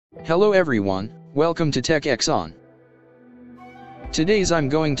Hello everyone, welcome to TechXon. Today's I'm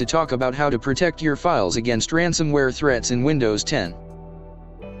going to talk about how to protect your files against ransomware threats in Windows 10.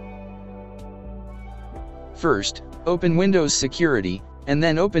 First, open Windows Security, and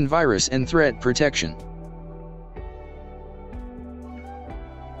then open Virus and Threat Protection.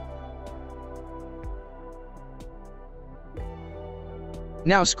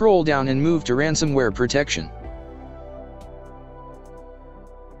 Now scroll down and move to Ransomware Protection.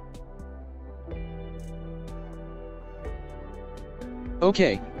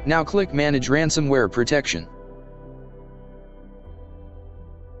 OK, now click Manage Ransomware Protection.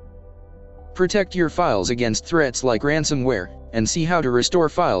 Protect your files against threats like ransomware, and see how to restore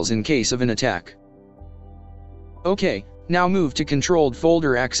files in case of an attack. OK, now move to Controlled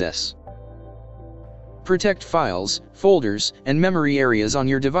Folder Access. Protect files, folders, and memory areas on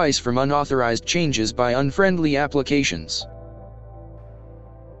your device from unauthorized changes by unfriendly applications.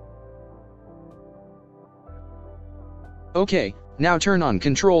 OK, now turn on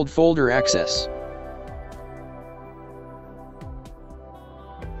Controlled Folder Access.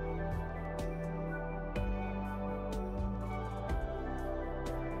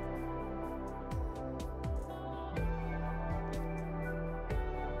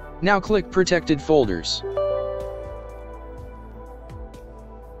 Now click Protected Folders.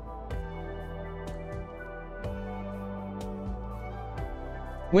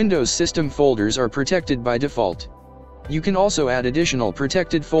 Windows system folders are protected by default. You can also add additional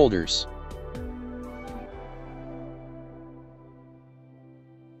protected folders.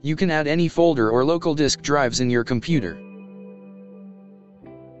 You can add any folder or local disk drives in your computer.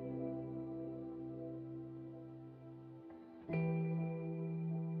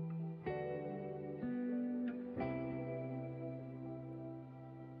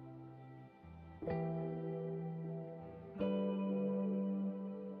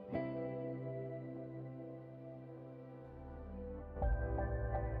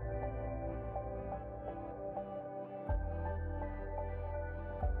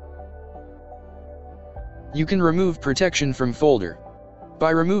 You can remove protection from folder.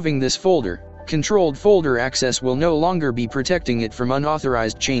 By removing this folder, Controlled Folder Access will no longer be protecting it from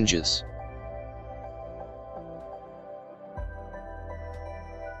unauthorized changes.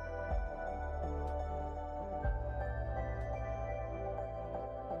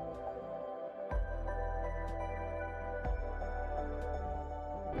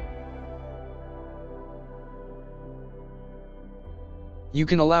 You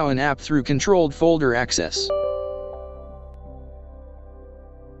can allow an app through Controlled Folder Access.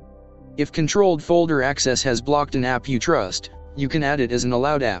 If Controlled Folder Access has blocked an app you trust, you can add it as an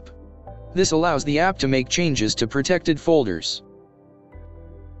allowed app. This allows the app to make changes to protected folders.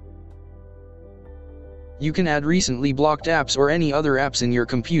 You can add recently blocked apps or any other apps in your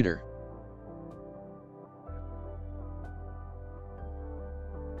computer.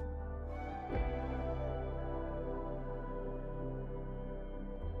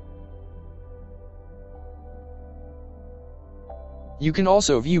 You can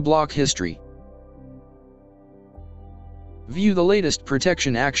also view block history. View the latest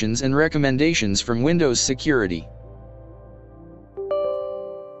protection actions and recommendations from Windows Security.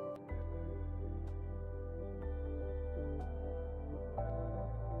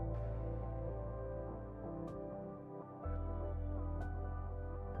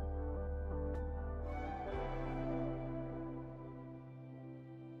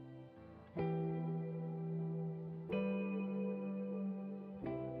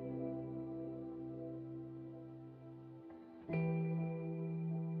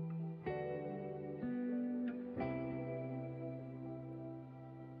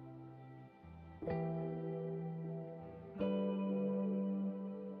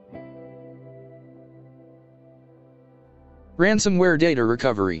 Ransomware data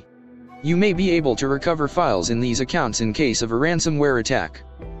recovery. You may be able to recover files in these accounts in case of a ransomware attack.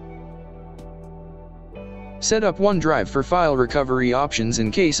 Set up OneDrive for file recovery options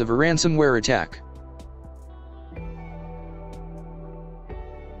in case of a ransomware attack.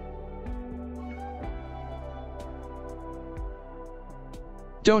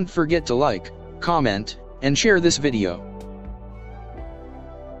 Don't forget to like, comment, and share this video.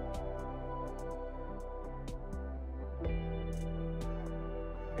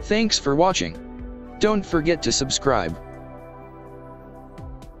 Thanks for watching. Don't forget to subscribe.